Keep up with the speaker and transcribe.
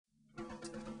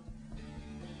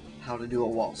how to do a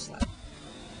wall slab.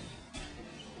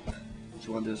 What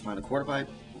you want to do is find a quarter pipe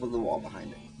with the wall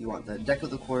behind it. You want the deck of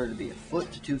the quarter to be 1 foot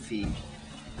to 2 feet.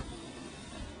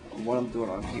 What I'm doing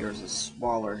on here is a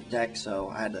smaller deck, so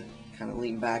I had to kind of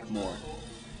lean back more.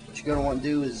 What you're going to want to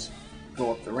do is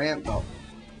go up the ramp about,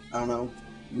 I don't know,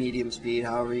 medium speed,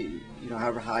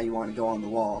 however high you want to go on the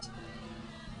wall.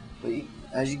 But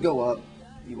as you go up,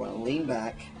 you want to lean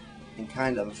back and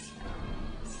kind of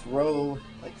throw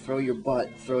your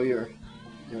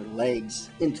legs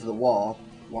into the wall,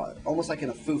 almost like in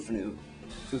a foo-foo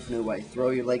way. Throw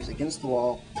your legs against the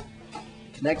wall,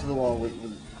 connect to the wall with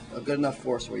a good enough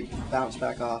force where you can bounce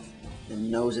back off and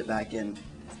nose it back in.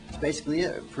 It's basically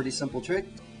it. A pretty simple trick.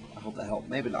 I hope that helped.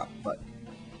 Maybe not, but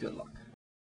good luck.